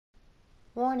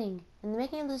Warning, in the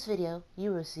making of this video,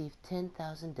 you received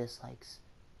 10,000 dislikes.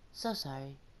 So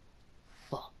sorry.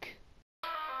 Fuck.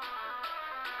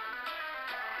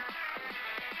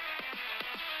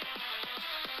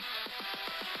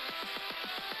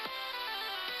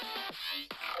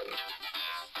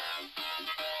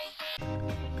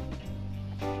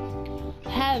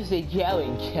 How's it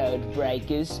going, code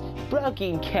breakers?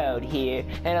 Broken Code here,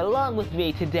 and along with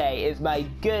me today is my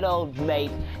good old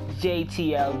mate,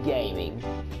 JTL Gaming.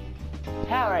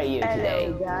 How are you today?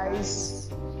 Hello guys,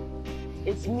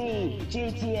 it's me,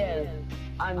 JTL.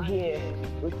 I'm here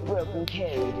with Broken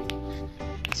Code.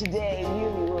 Today we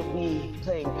will be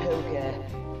playing poker,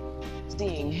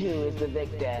 seeing who is the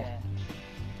victor.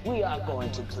 We are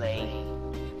going to play.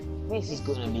 This is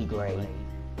gonna be great.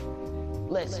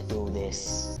 Let's do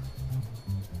this.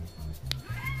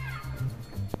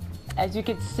 As you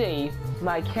can see,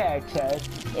 my character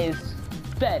is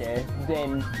better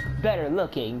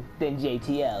looking than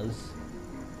JTL's.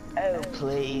 Oh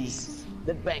please,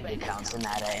 the bank accounts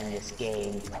matter in this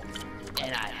game,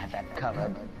 and I have that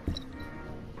covered.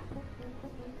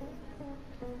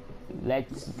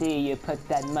 Let's see you put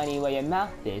that money where your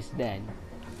mouth is then.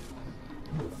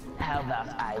 How about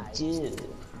I do?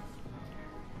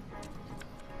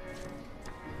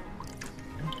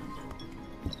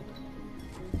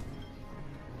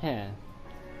 Huh.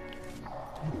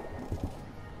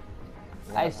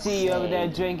 I see you over there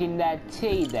drinking that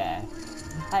tea there.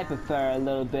 I prefer a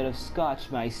little bit of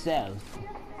scotch myself.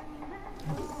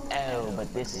 Oh,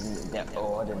 but this isn't the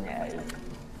ordinary.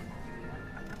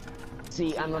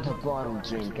 See, I'm not a bottle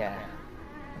drinker.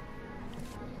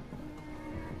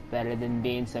 Better than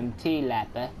being some tea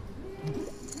lapper.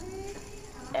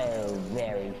 Oh,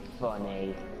 very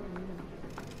funny.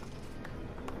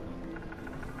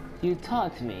 You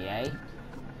taunt me, eh?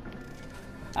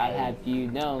 I'll have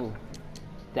you know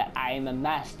that I am a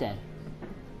master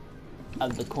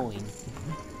of the coin.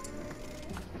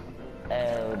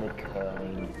 Oh, the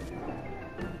coin.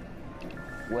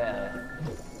 Well,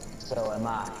 so am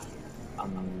I.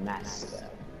 I'm a master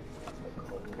of the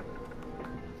coin.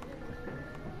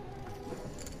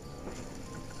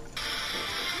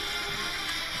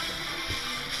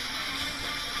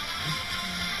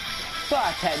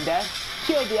 Bartender,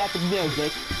 cue the epic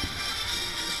music.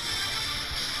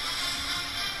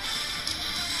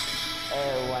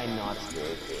 Oh, why not,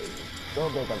 Stupid? Go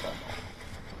big or go home.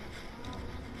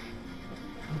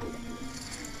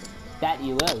 That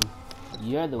you will.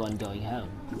 You're the one going home.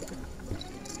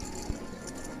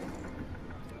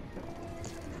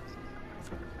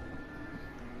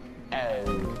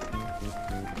 Oh.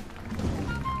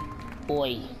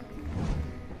 Oi.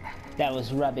 That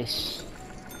was rubbish.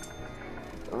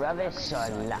 Rubbish or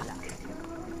luck?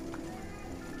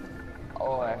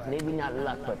 Or maybe not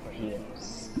luck, but pure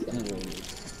skill.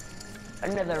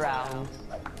 Another round.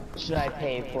 Should I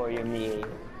pay for your meal?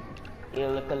 You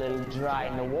look a little dry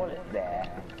in the wallet there.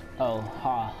 Oh,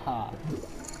 ha ha.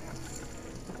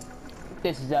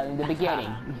 This is only the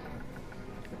beginning.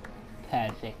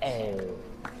 Perfect. Oh.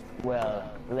 Well,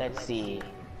 let's see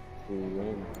who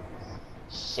wins.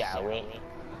 Shall we?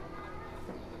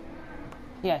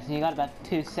 Yes, you got about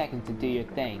 2 seconds to do your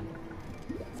thing.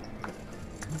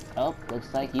 Oh,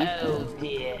 looks like you. Oh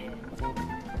dear.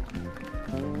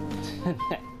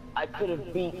 I could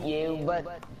have beat you,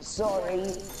 but sorry,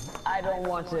 I don't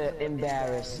want to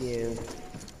embarrass you.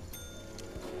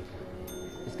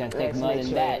 It's gonna take Let's more make than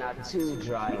sure that. you're not too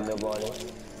dry in the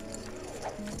wallet.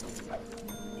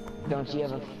 Don't you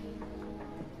ever...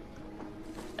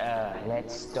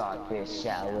 let's start this,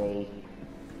 shall we?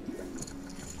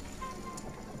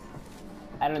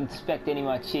 I don't expect any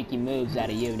more cheeky moves out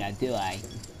of you now, do I?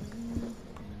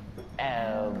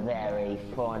 Oh, very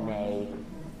funny.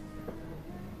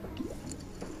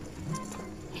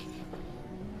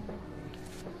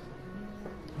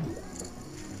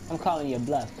 I'm calling you a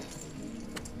bluff.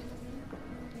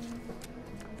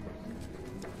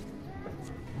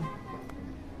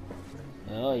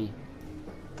 Oh,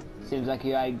 seems like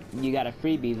you got a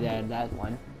freebie there, that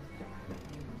one.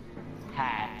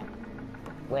 Ha.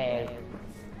 Well,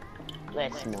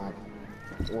 let's not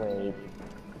wait,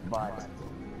 but...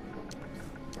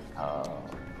 Oh,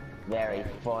 very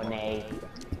funny.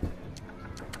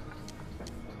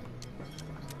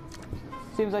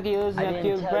 Seems like you're losing a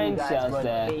few brain cells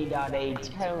there. A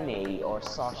Tony or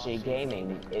Sashi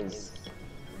Gaming is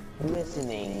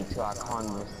listening to our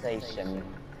conversation.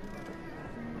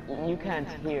 You can't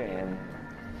hear him.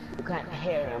 You can't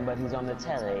hear him, but he's on the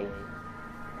telly.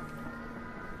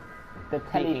 The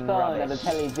telephone or the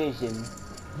television.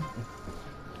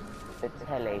 The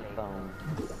telephone.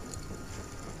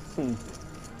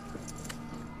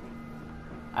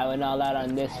 I went all out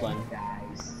on this one.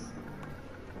 Guys.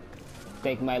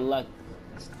 Think my luck.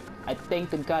 I think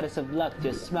the goddess of luck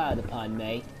just smiled upon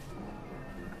me.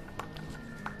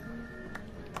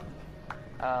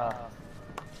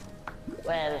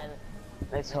 Well,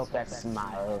 let's hope that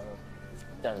smile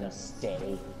doesn't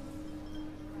stay.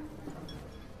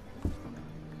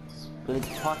 Split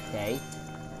hot day.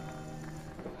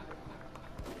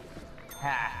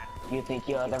 Ha! You think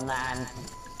you're the man?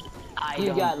 You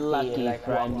don't got feel lucky, like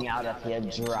friend. walking out of here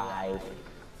dry.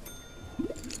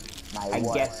 My I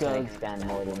work guess so. can stand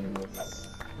more than this.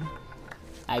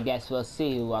 I guess we'll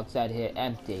see who walks out here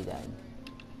empty then.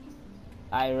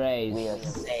 I raise We'll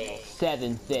say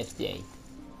 $7.50.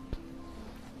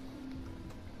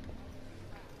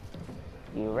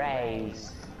 you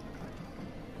raise.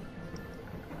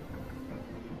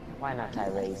 Why not I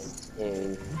raise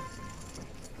two?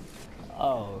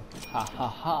 Oh, ha ha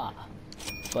ha.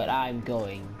 But I'm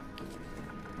going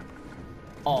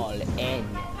all in.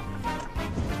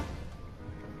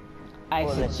 I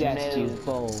Well, let's suggest you move.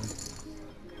 fold.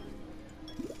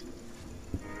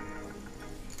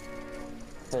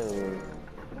 Two.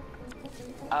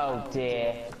 Oh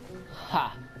dear.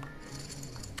 Ha!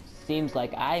 Seems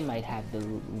like I might have the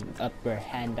upper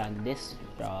hand on this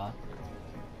straw.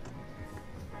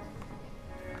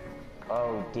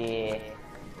 Oh dear.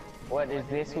 What is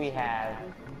this we have?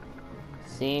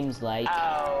 Seems like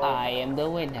Oh. I am the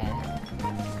winner.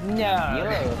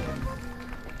 No!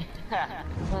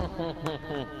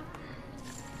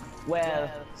 Well,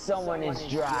 someone is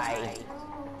dry.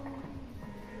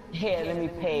 Here, let me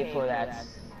pay for that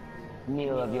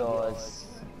meal of yours.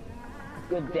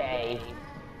 Good day.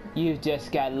 You've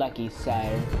just got lucky,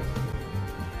 sire.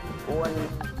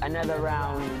 Another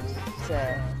round,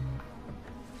 sir.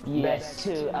 Yes, Best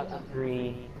 2 out of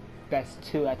 3. best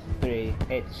 2 out of 3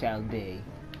 it shall be.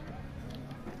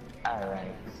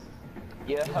 Alright.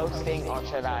 You're hosting or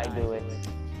should I do it?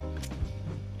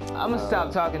 I'm gonna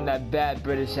stop talking that bad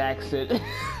British accent.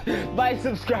 My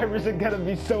subscribers are gonna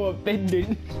be so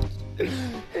offended.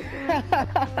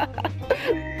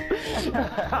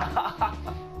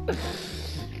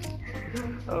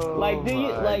 Like, do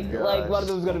you like one of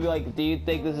them's gonna be like, do you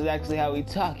think this is actually how we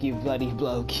talk, you bloody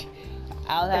bloke?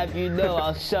 I'll have you know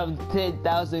I'll shove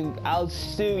 10,000. I'll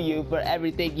sue you for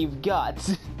everything you've got.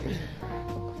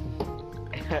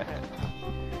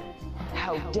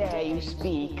 How dare you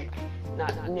speak,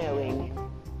 not knowing?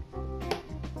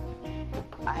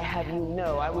 I have you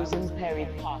know I was in Harry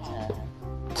Potter.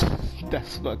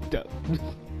 That's fucked up.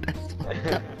 That's fucked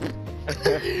up. That's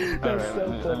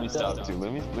so fucked Let me up. stop too.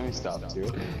 Let me stop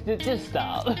too. Just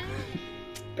stop.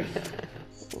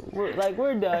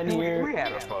 We're done here. We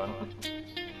had fun.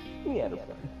 We had a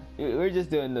fun. We're just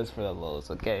doing this for the lulz,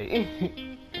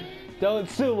 okay? Don't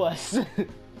sue us.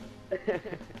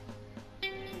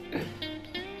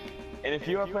 And if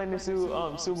you are planning to sue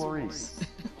Maurice.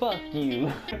 Fuck you.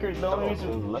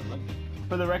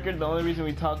 For the record, the only reason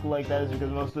we talk like that is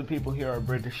because most of the people here are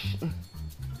British.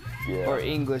 Yeah. Or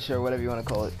English, or whatever you want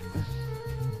to call it.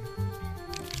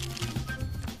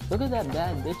 Look at that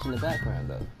bad bitch in the background,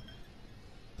 though.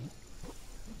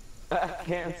 I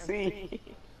can't see.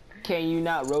 Can you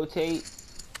not rotate?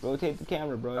 Rotate the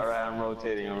camera, bro. Alright, I'm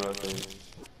rotating.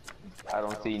 I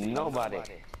don't see nobody.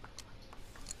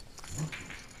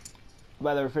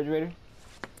 By the refrigerator?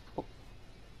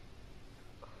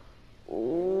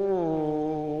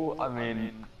 Ooh, I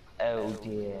mean, Oh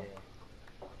dear.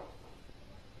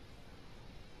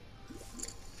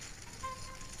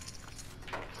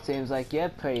 Seems like you're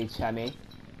pretty chummy.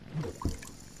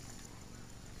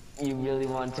 You really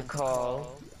want to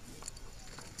call?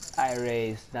 I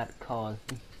raised, not called.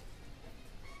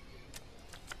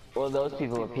 Well, those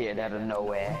people appeared out of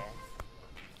nowhere.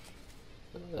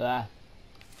 Ah,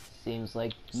 seems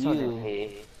like So did you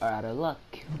he. are out of luck,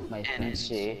 my And friend.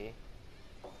 she.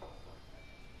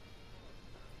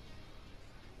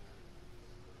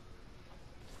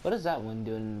 What is that one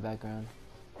doing in the background?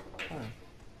 Huh.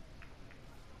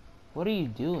 What are you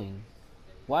doing?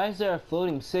 Why is there a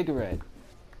floating cigarette?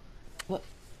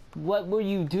 What were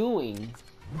you doing?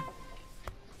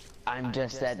 I'm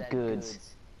just that good.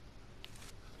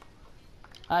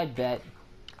 I bet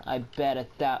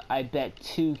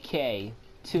 2K,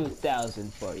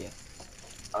 2,000 for you.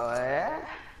 Oh yeah?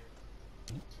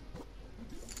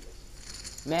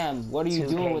 Ma'am, what are you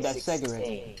doing with that 2K16.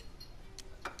 cigarette?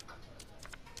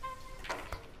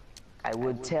 I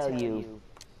would tell you,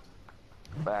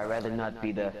 but I'd rather not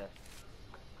be the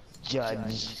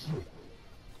judge.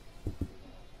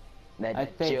 That I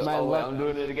think Jill- my oh, wait, luck- I'm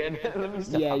doing it again. Let me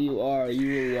stop. Yeah, you are. You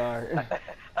really are.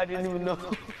 I didn't even know.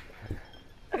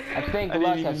 I think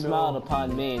luck has smiled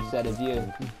upon me instead of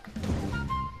you.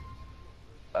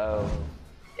 Oh.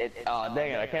 Oh,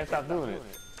 dang it, I can't stop doing it.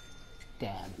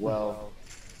 Damn. Well,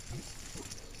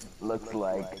 looks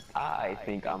like I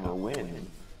think I'm gonna win.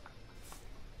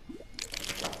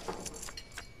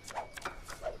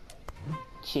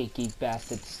 Cheeky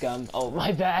bastard scum. Oh,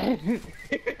 my bad.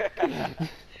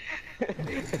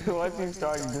 Once you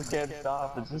start, you just can't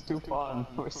stop. It's just too fun.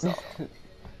 We're sorry.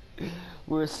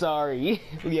 We're sorry.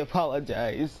 We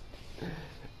apologize.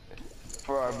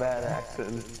 For our bad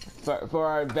accents. For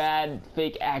our bad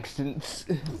fake accents.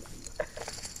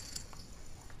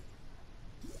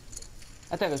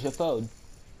 I think I should fold.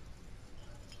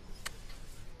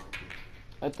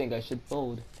 I think I should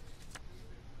fold.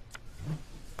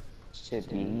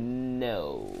 Should you?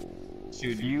 No.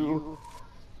 Should you?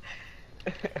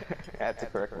 I had to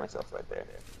correct myself right there.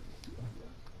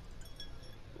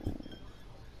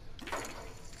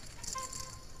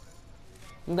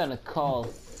 I'm gonna call.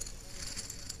 I'm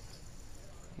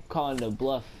calling it a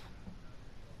bluff.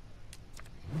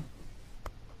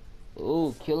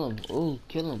 Ooh, kill him. Ooh,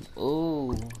 kill him.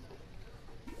 Ooh.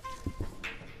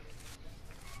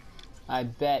 I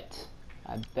bet.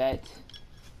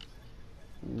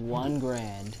 $1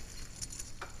 grand.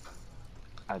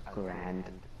 A grand.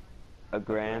 A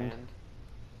grand?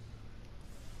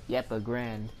 Yep, $1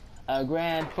 grand. $1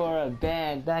 grand for a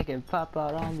band that can pop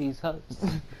out on these hoes.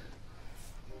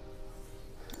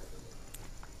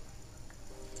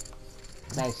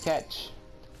 Nice catch.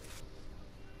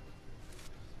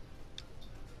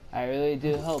 I really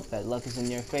do hope that luck is in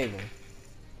your favor.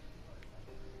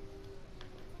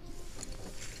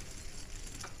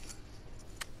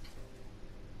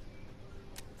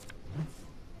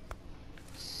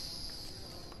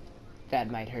 That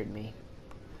might hurt me.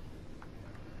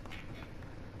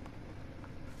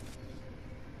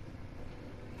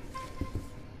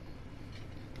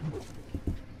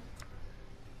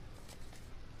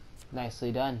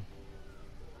 Nicely done.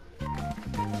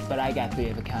 But I got 3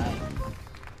 of a kind.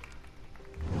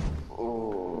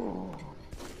 Ooh.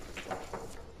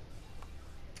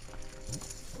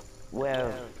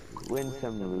 Well, win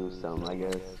some, lose some, I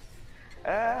guess.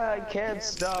 I can't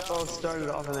stop. I'll start it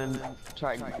off and then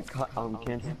try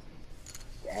can't.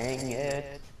 Dang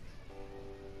it.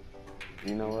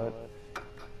 You know what?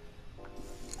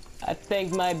 I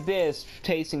think my beer is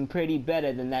tasting pretty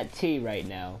better than that tea right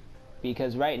now.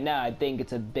 Because right now I think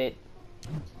it's a bit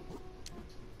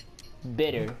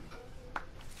bitter.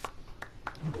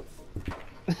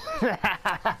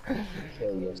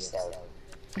 Kill yourself.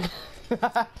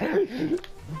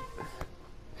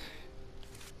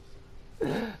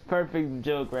 Perfect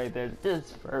joke right there.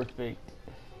 Just perfect.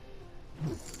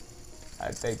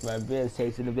 I think my beer is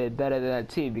tasting a bit better than that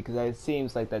tea because it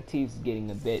seems like that tea's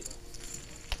getting a bit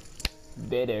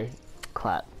bitter.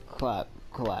 Clap, clap,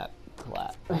 clap,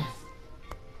 clap.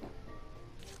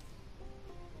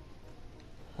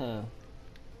 Huh.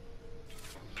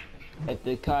 If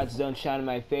the cards don't shine in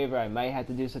my favor, I might have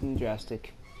to do something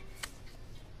drastic.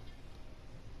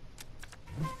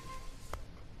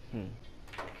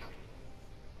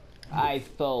 I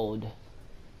fold.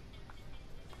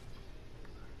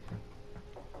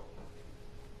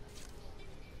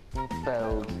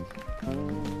 Fold.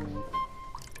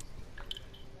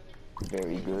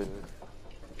 Very good.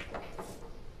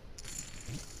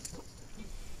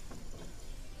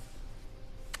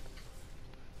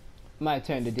 My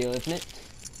turn to deal, isn't it?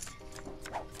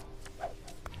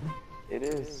 It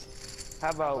is. How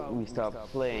about we stop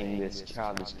playing this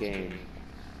childish game,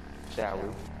 shall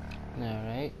we?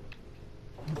 Alright.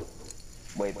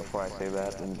 Wait, before I say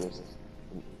that, and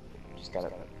just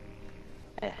gotta.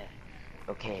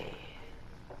 Okay.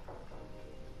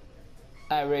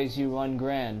 I raise you $1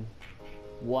 grand.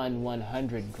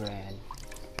 100 grand.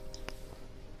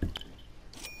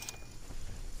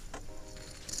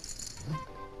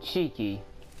 Cheeky.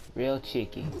 Real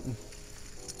cheeky.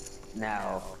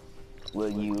 Now, will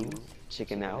you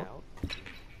chicken out?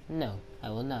 No, I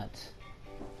will not.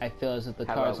 I feel as if the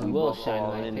How cards about we will both shine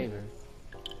all in my in? favor.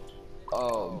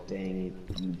 Oh, dang it.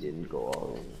 You didn't go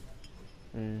all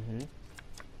in.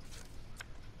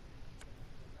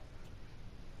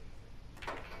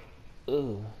 Mm-hmm.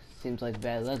 Ooh, seems like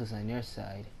bad luck is on your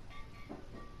side.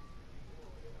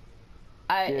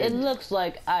 It looks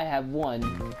like I have won.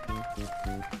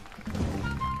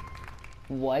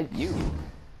 What? You?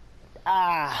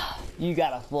 Ah, you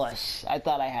got a flush. I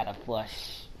thought I had a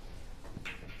flush.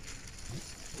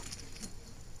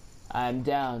 I'm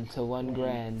down to $1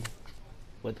 grand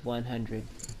with 100.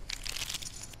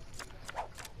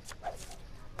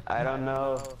 I don't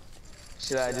know.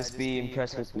 Should I just be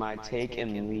impressed with my take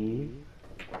and leave?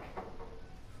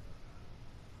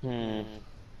 Hmm.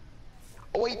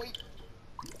 Oh wait.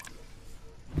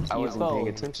 I You wasn't paying fold.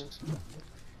 attention.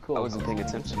 Cool. I wasn't paying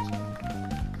attention.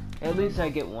 At least I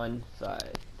get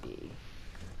 150.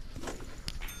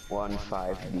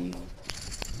 1-5-B.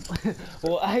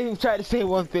 Well, I tried to say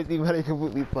 150, but I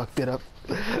completely fucked it up.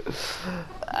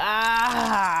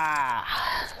 Ah!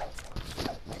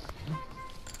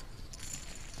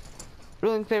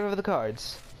 Ruling favor of the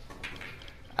cards.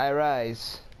 I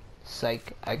rise.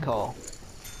 Psych, I call.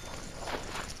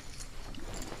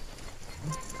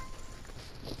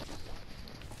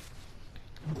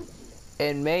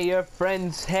 And may your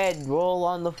friend's head roll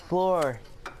on the floor.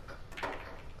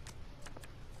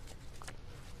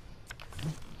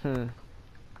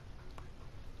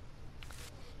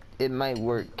 It might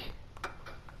work.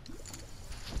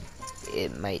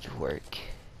 It might work.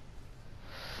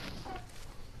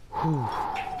 Whew.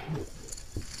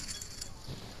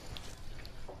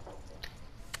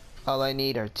 All I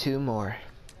need are 2 more.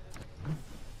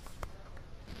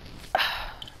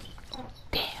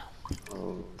 Damn.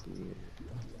 Oh dear.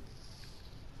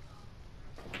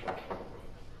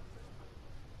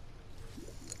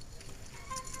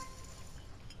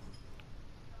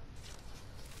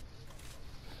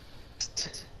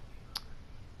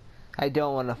 I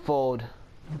don't want to fold,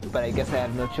 but I guess I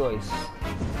have no choice.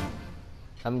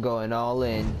 I'm going all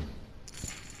in.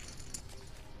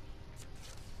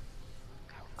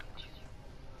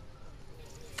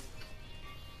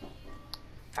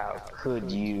 How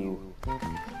could you?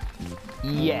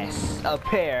 Yes, a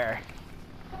pair.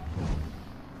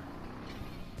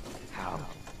 How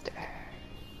dare?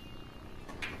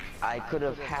 I could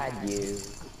have had you.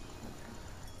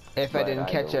 If I But didn't I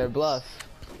catch her don't. bluff.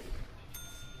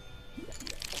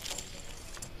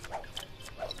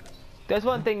 There's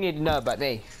one thing you need to know about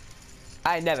me.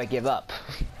 I never give up.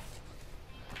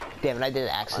 Damn it, I did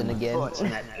the accent again.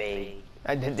 Unfortunately.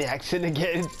 I did the accent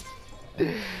again.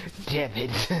 Damn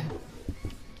it.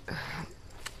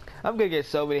 I'm gonna get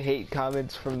so many hate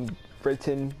comments from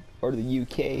Britain or the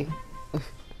UK.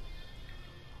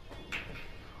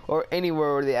 Or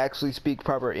anywhere where they actually speak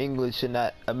proper English and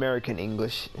not American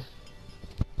English.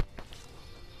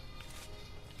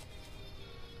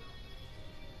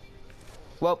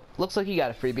 Well, looks like you got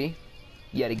a freebie.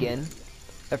 Yet again.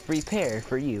 A free pair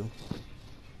for you.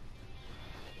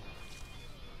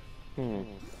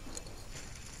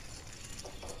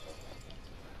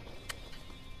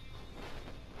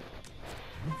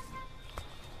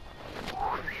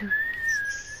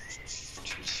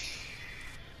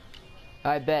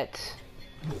 I bet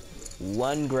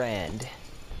 1 grand.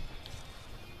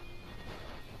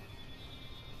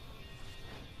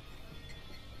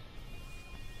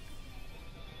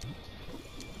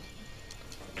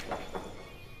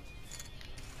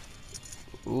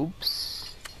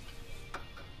 Oops.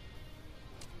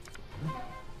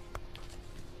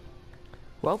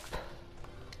 Welp.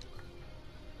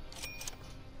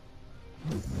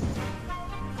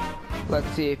 Let's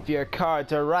see if your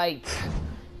cards are right.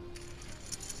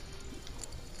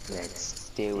 Let's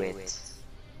do it.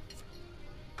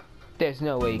 There's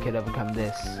no way you could overcome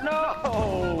this.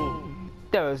 No!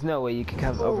 There was no way you could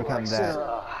overcome that.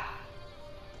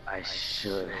 I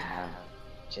should have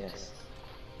just.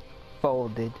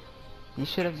 Folded. You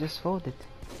should have just folded.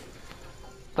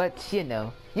 But, you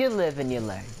know, you live and you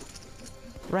learn.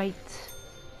 Right?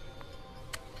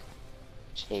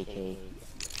 JK.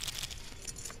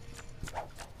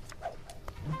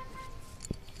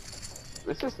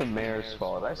 This is the mayor's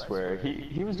fault, I swear.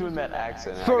 He was doing that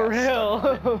accent. and I For got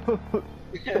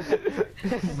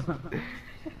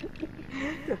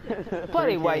real!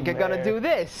 Bloody white, you're gonna do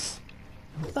this!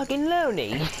 Fucking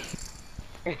loony!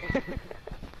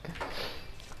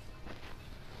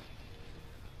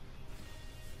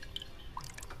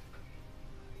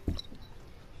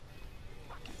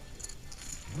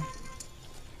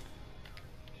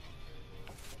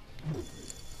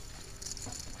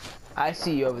 I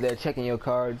see you over there checking your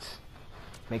cards.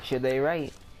 Make sure they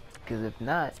right, because if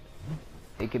not,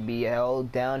 it could be all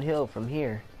downhill from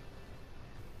here.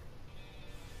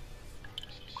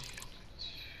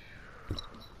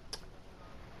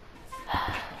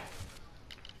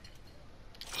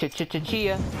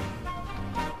 Chia.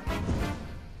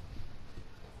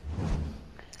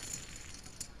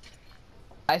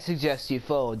 I suggest you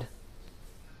fold.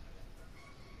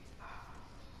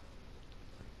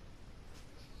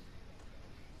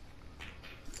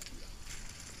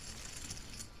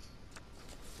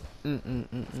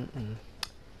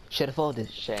 Should have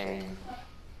folded. Shame.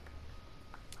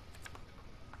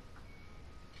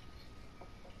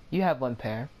 You have 1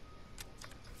 pair.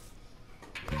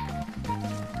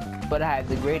 But I have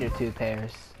the greater 2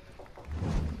 pairs.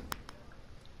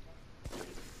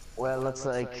 Well, looks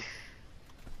like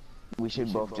we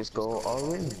should both just go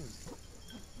all in.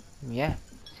 Yeah,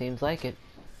 seems like it.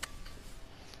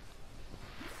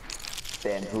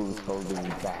 Then who's holding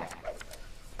back?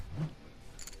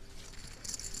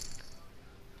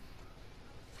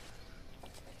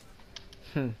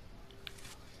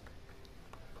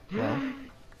 Well.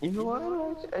 You know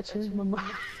what? I changed my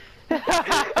mind.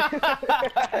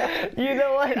 You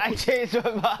know what? I changed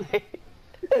my mind.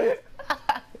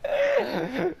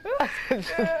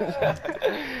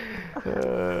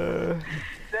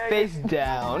 Face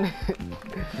down.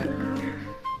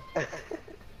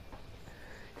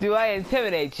 Do I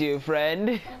intimidate you,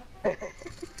 friend?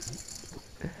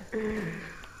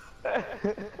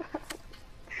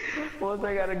 Once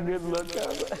I got a good look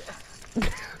at it.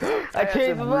 I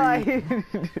changed my mind.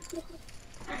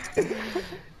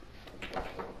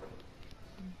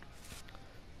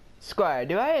 Squire,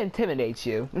 do I intimidate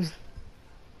you?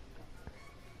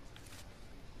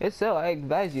 If so, I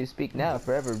advise you to speak now,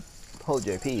 forever hold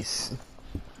your peace.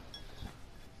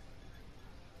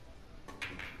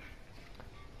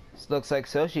 This looks like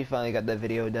Soshi finally got that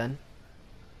video done.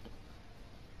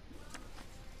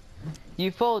 You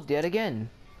fold yet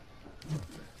again.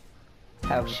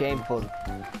 How shameful.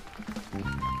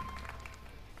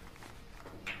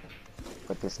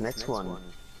 But this next one,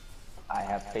 I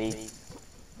have faith.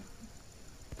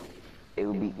 It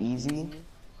will be easy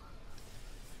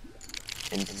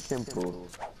and simple.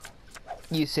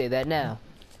 You say that now.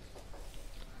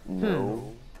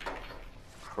 No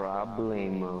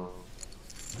problemo.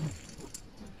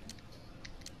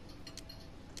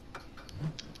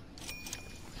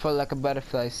 Fall like a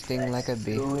butterfly, sting like a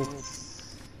bee.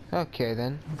 Okay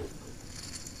then.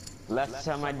 Last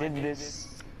time I did this,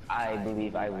 I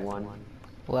believe I won.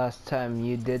 Last time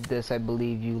you did this, I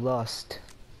believe you lost.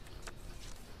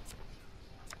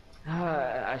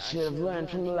 I should have learned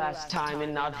from the last time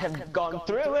and not have gone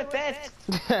through with it.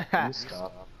 You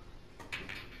stop.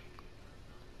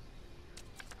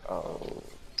 Oh,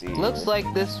 dear. Looks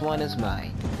like this one is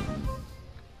mine.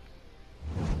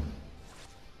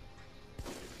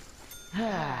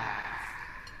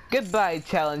 Goodbye,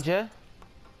 challenger.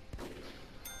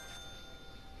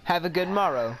 Have a good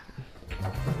morrow.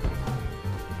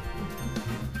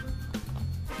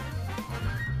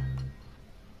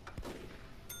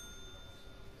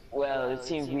 Well, it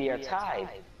seems we are tied.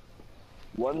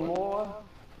 One more.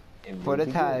 For the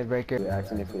tiebreaker. We're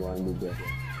asking if we want to do good.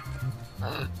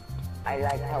 I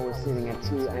like how we're sitting at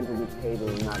two ends of the table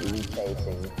and not even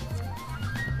facing.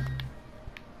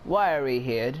 Why are we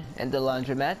here? And the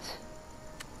laundromat?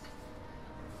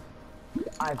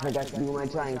 I forgot to do my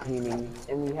dry cleaning,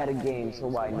 and we had a game, so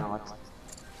why not?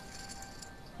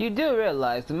 You do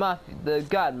realize the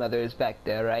godmother is back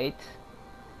there, right?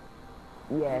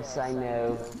 Yes, I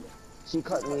know. She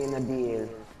cut me in a deal.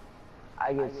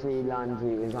 I get free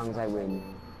laundry as long as I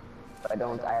win. But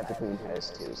I have to clean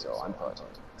hers too, so I'm put.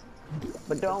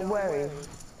 But don't worry.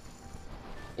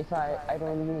 If I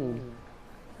don't win.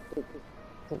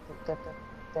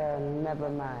 Never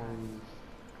mind.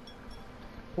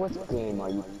 What game are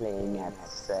you playing at,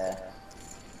 sir?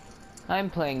 I'm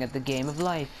playing at the game of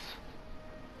life.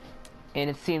 And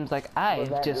it seems like I've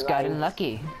that just gotten life?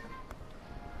 lucky.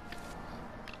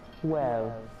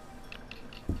 Well,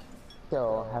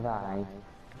 so have I.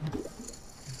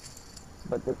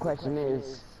 But the question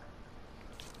is,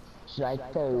 should I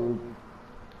fold?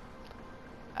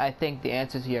 I think the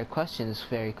answer to your question is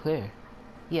very clear.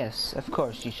 Yes, of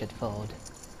course you should fold.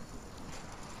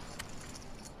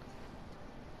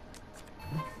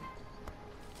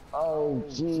 Oh,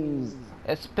 jeez.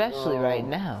 Especially right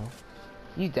now.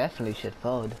 You definitely should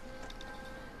fold.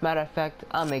 Matter of fact,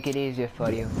 I'll make it easier for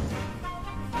you.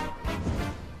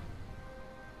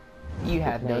 You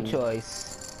have no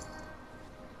choice.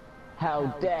 How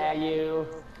dare you!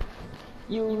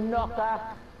 You knocker!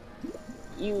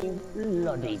 You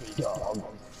bloody dog!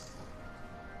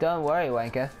 Don't worry,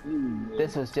 Wanka.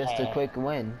 This was just a quick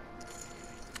win.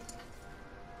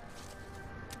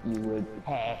 You would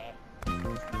pay.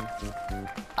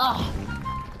 Oh!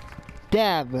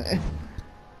 Damn!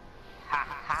 Ha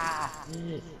ha!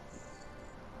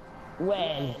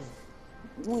 Well,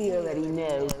 we already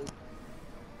know.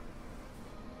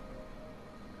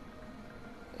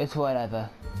 It's whatever.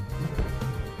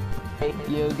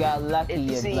 You got lucky, It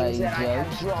you seems bloody that I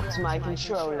have joke. dropped my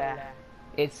controller.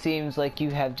 It seems like you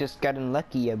have just gotten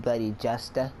lucky, you bloody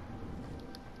juster.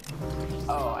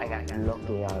 Oh, I got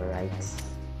lucky, alright.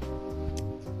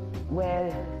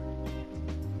 Well,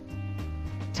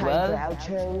 time Well? for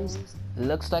outros.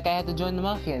 Looks like I have to join the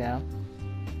mafia now.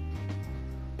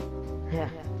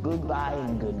 Goodbye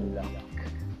and good luck.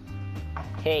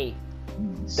 Hey,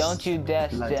 don't you dare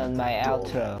steal my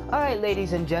outro. Alright,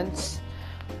 ladies and gents.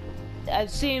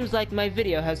 It seems like my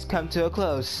video has come to a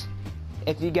close.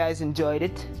 If you guys enjoyed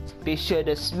it, be sure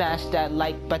to smash that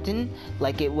like button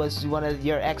like it was one of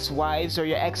your ex-wives or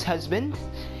your ex-husband.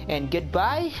 And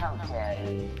goodbye,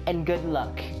 and good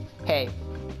luck. Hey,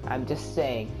 I'm just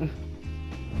saying.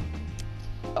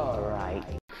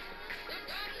 Alright.